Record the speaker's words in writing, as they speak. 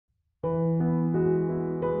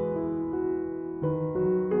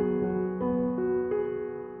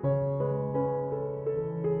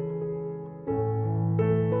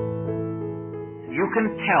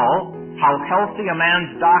can tell how healthy a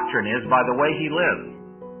man's doctrine is by the way he lives.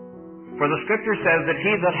 For the Scripture says that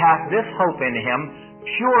he that hath this hope in him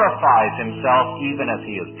purifies himself even as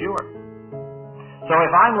he is pure. So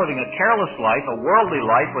if I'm living a careless life, a worldly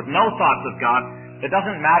life with no thoughts of God, it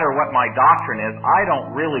doesn't matter what my doctrine is. I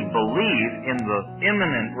don't really believe in the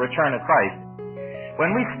imminent return of Christ.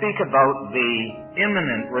 When we speak about the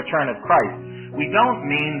imminent return of Christ, we don't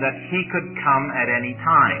mean that he could come at any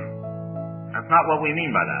time. That's not what we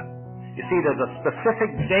mean by that. You see, there's a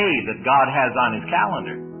specific day that God has on his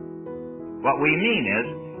calendar. What we mean is,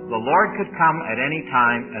 the Lord could come at any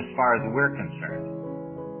time as far as we're concerned.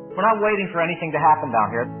 We're not waiting for anything to happen down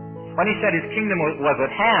here. When he said his kingdom was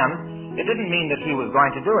at hand, it didn't mean that he was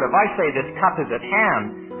going to do it. If I say this cup is at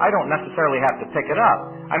hand, I don't necessarily have to pick it up.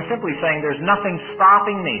 I'm simply saying there's nothing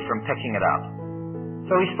stopping me from picking it up.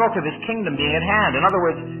 So he spoke of his kingdom being at hand. In other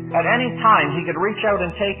words, at any time he could reach out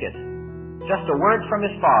and take it. Just a word from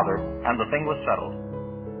his Father, and the thing was settled.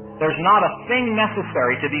 There's not a thing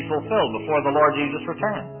necessary to be fulfilled before the Lord Jesus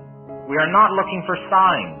returns. We are not looking for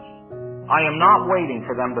signs. I am not waiting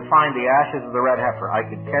for them to find the ashes of the red heifer. I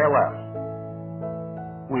could care less.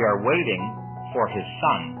 We are waiting for his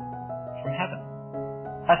Son from heaven.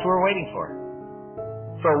 That's what we're waiting for.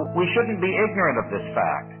 So we shouldn't be ignorant of this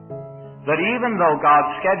fact, that even though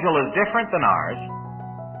God's schedule is different than ours,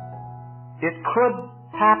 it could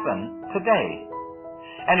happen today.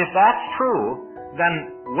 And if that's true, then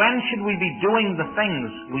when should we be doing the things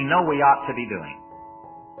we know we ought to be doing?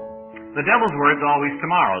 The devil's word's always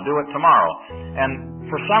tomorrow. Do it tomorrow.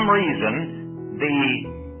 And for some reason, the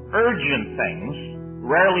urgent things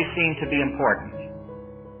rarely seem to be important.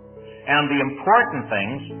 And the important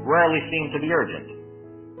things rarely seem to be urgent.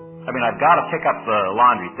 I mean, I've got to pick up the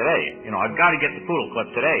laundry today. I've got to get the poodle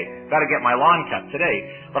clipped today. I've got to get my lawn cut today.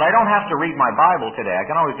 But I don't have to read my Bible today. I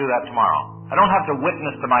can always do that tomorrow. I don't have to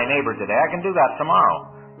witness to my neighbor today. I can do that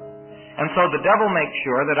tomorrow. And so the devil makes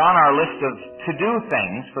sure that on our list of to-do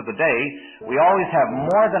things for the day, we always have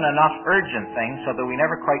more than enough urgent things so that we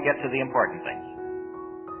never quite get to the important things.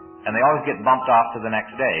 And they always get bumped off to the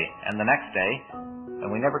next day, and the next day,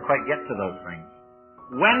 and we never quite get to those things.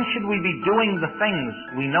 When should we be doing the things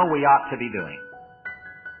we know we ought to be doing?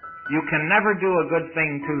 You can never do a good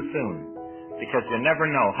thing too soon, because you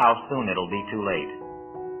never know how soon it'll be too late.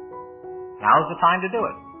 Now's the time to do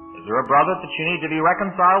it. Is there a brother that you need to be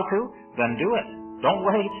reconciled to? Then do it. Don't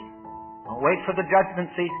wait. Don't wait for the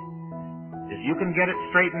judgment seat. If you can get it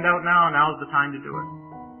straightened out now, now's the time to do it.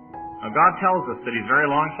 Now, God tells us that he's very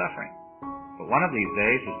long-suffering, but one of these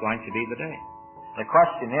days is going to be the day. The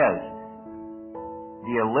question is, do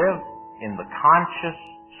you live in the conscious,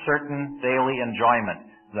 certain daily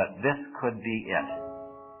enjoyment that this could be it?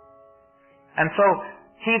 And so,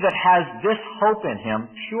 he that has this hope in him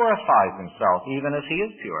purifies himself even as he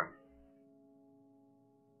is pure.